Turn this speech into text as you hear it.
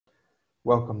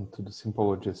Welcome to the Simple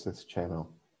Logistics channel.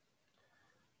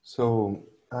 So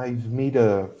I've made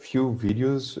a few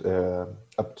videos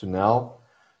up to now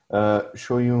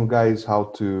showing you guys how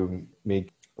to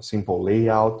make a simple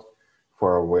layout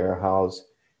for a warehouse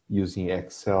using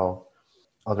Excel.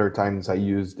 Other times I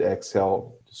used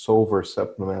Excel to solver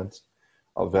supplements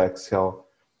of Excel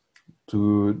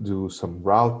to do some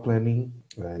route planning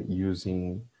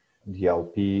using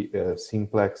DLP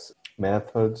simplex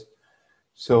methods.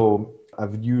 So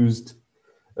I've used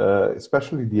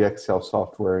especially the Excel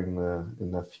software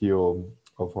in a few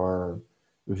of our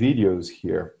videos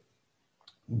here.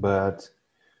 But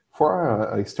for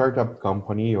a startup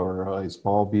company or a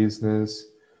small business,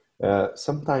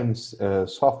 sometimes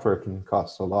software can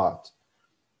cost a lot.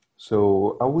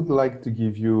 So I would like to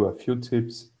give you a few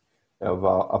tips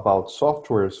about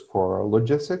softwares for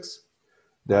logistics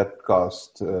that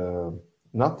cost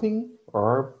nothing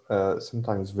or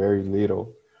sometimes very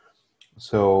little.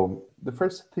 So the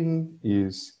first thing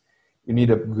is you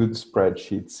need a good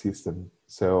spreadsheet system.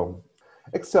 So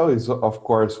Excel is of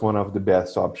course one of the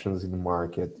best options in the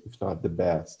market, if not the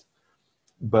best.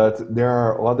 But there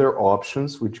are other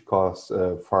options which cost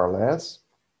far less.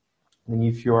 And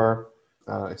if you are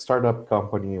a startup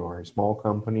company or a small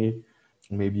company,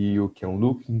 maybe you can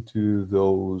look into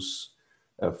those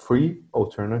free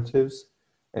alternatives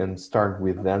and start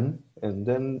with them. And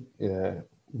then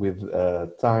with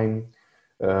time,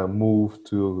 move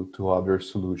to other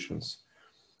solutions.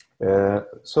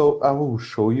 So I will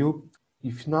show you,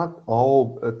 if not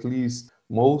all, at least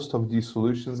most of these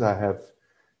solutions I have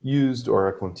used or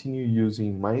I continue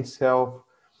using myself.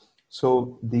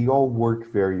 So they all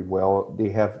work very well. They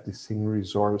have the same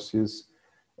resources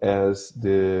as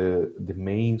the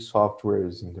main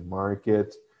softwares in the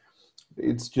market.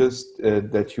 It's just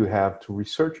that you have to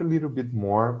research a little bit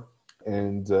more,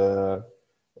 and there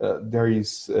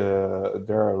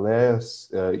are less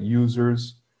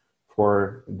users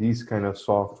for this kind of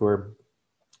software.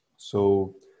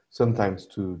 So sometimes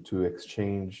to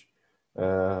exchange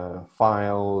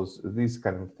files, this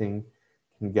kind of thing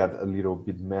can get a little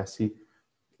bit messy.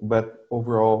 But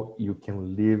overall, you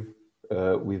can live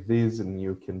with this and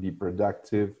you can be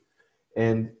productive.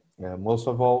 And most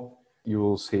of all, you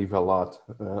will save a lot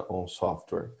on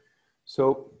software.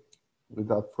 So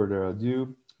without further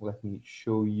ado, let me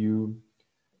show you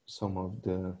some of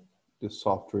the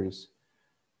softwares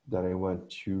that I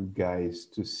want you guys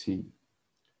to see.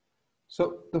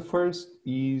 So the first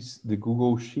is the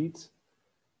Google Sheets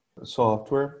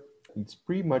software. It's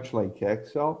pretty much like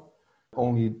Excel,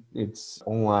 only it's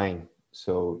online.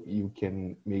 So you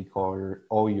can make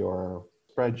all your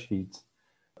spreadsheets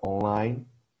online.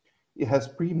 It has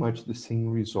pretty much the same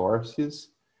resources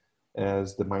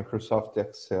as the Microsoft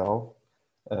Excel.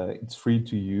 It's free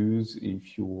to use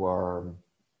if you are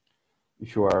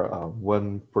a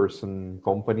one-person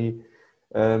company,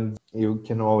 and you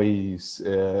can always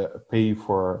pay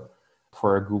for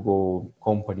a Google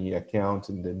company account,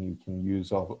 and then you can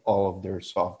use all of their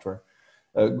software.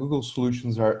 Google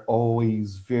solutions are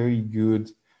always very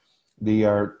good. They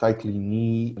are tightly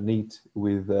knit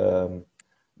with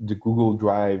the Google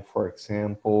Drive, for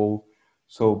example.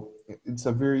 So it's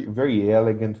a very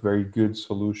elegant, very good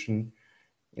solution.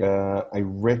 I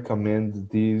recommend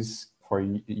this for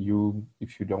you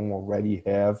if you don't already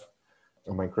have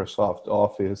a Microsoft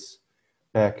Office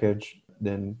package.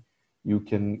 Then you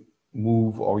can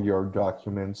move all your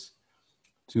documents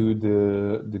to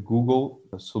the Google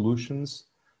solutions.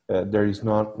 There is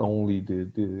not only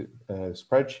the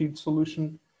spreadsheet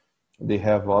solution, they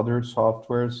have other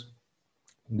softwares.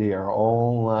 They are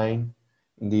all online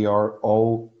and they are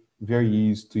all very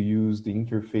easy to use. The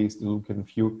interface, the look and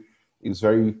feel is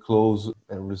very close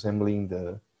and resembling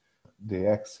the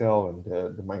Excel and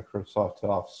the Microsoft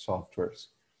Office softwares.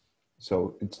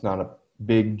 So it's not a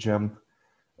big jump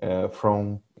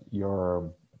from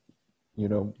your,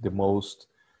 the most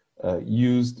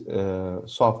used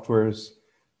softwares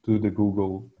to the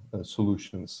Google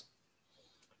solutions.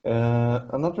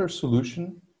 Another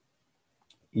solution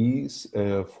is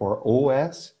for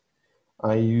OS.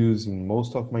 I use in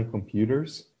most of my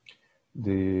computers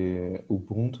the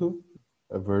Ubuntu,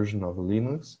 a version of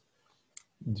Linux.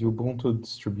 The Ubuntu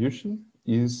distribution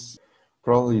is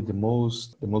probably the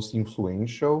most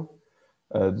influential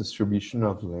distribution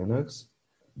of Linux.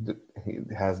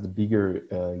 It has the bigger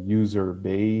user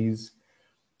base,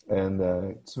 and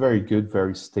it's very good,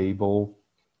 very stable.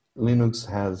 Linux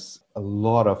has a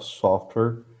lot of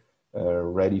software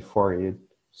ready for it,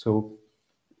 so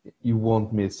you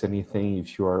won't miss anything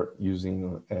if you are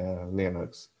using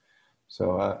Linux.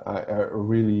 So I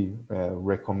really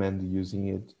recommend using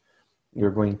it.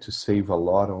 you're going to save a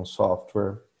lot on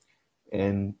software,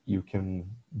 and you can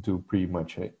do pretty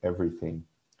much everything.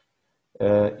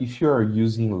 If you are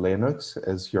using Linux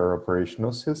as your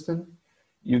operational system,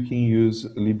 you can use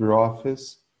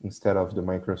LibreOffice instead of the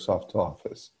Microsoft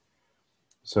Office.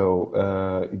 So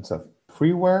it's a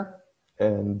freeware,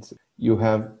 and you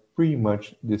have pretty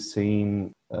much the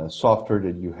same software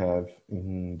that you have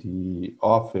in the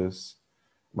Office,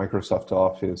 Microsoft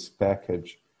Office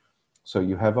package. So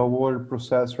you have a word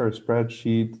processor, a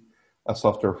spreadsheet, a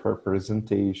software for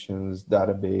presentations,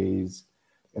 database,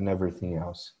 and everything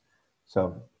else.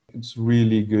 So it's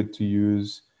really good to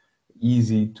use,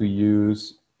 easy to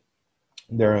use.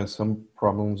 There are some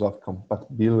problems of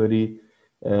compatibility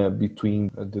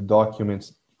between the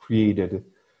documents created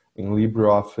in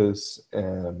LibreOffice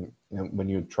and when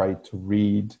you try to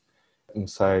read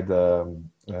inside the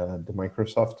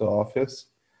Microsoft Office.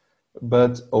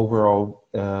 But overall,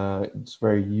 it's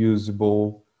very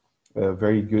usable,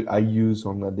 very good. I use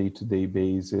on a day-to-day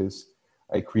basis.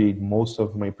 I create most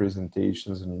of my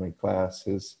presentations and my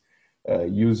classes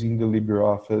using the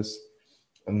LibreOffice,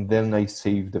 and then I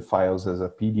save the files as a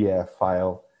PDF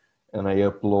file, and I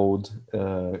upload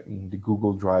in the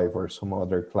Google Drive or some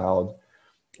other cloud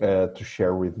to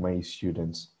share with my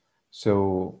students.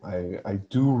 So I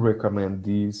do recommend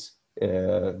these.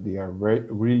 They are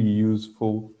really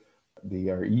useful. They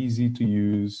are easy to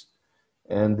use,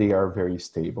 and they are very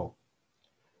stable.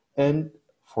 And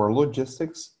for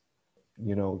logistics,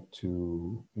 you know,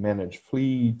 to manage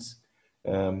fleets,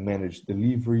 manage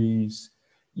deliveries,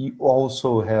 you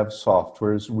also have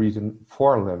softwares written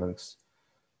for Linux,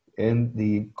 and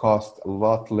they cost a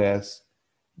lot less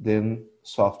than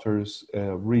softwares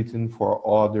written for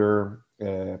other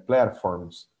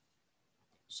platforms.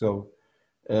 So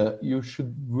you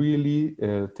should really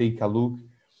take a look.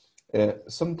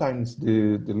 Sometimes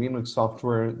the Linux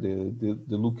software, the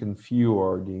look and feel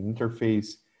or the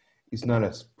interface is not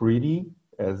as pretty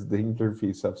as the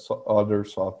interface of other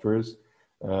softwares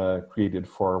created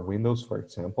for Windows, for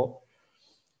example,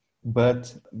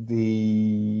 but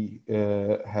they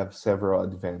have several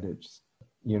advantages.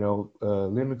 You know,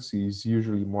 Linux is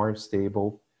usually more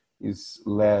stable, is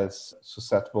less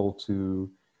susceptible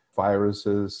to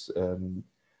viruses.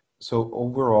 So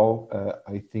overall,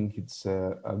 I think it's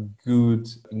a good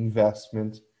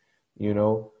investment, you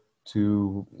know,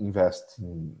 to invest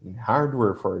in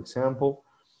hardware, for example,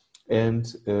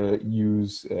 and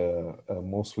use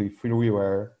mostly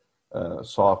freeware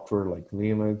software like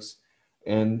Linux,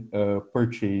 and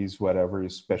purchase whatever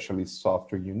specialist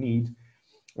software you need.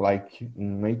 Like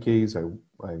in my case, I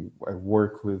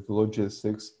work with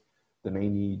logistics, then I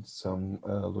need some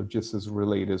logistics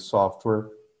related software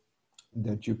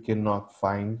that you cannot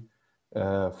find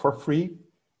for free,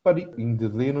 but in the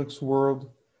Linux world,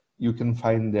 you can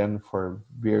find them for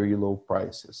very low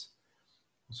prices.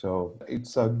 So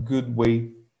it's a good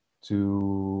way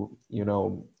to, you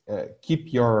know,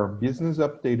 keep your business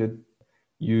updated,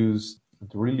 use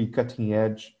really cutting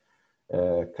edge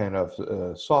kind of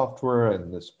software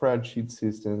and the spreadsheet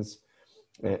systems,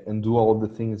 and do all the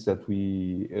things that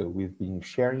we've been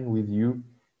sharing with you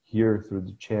here through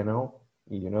the channel.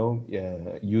 You know,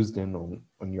 use them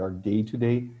on your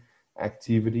day-to-day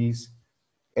activities,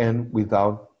 and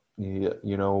without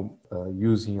you know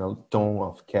using a ton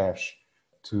of cash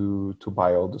to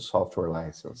buy all the software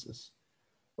licenses.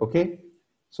 Okay,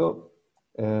 so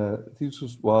this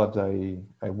is what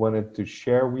I wanted to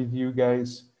share with you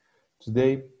guys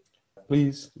today.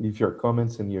 Please leave your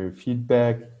comments and your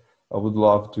feedback. I would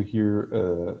love to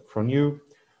hear from you.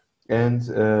 And,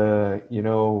 you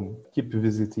know, keep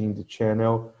visiting the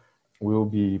channel. We'll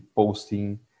be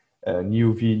posting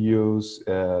new videos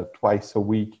twice a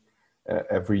week,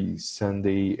 every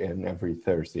Sunday and every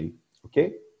Thursday.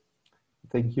 Okay?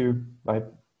 Thank you. Bye.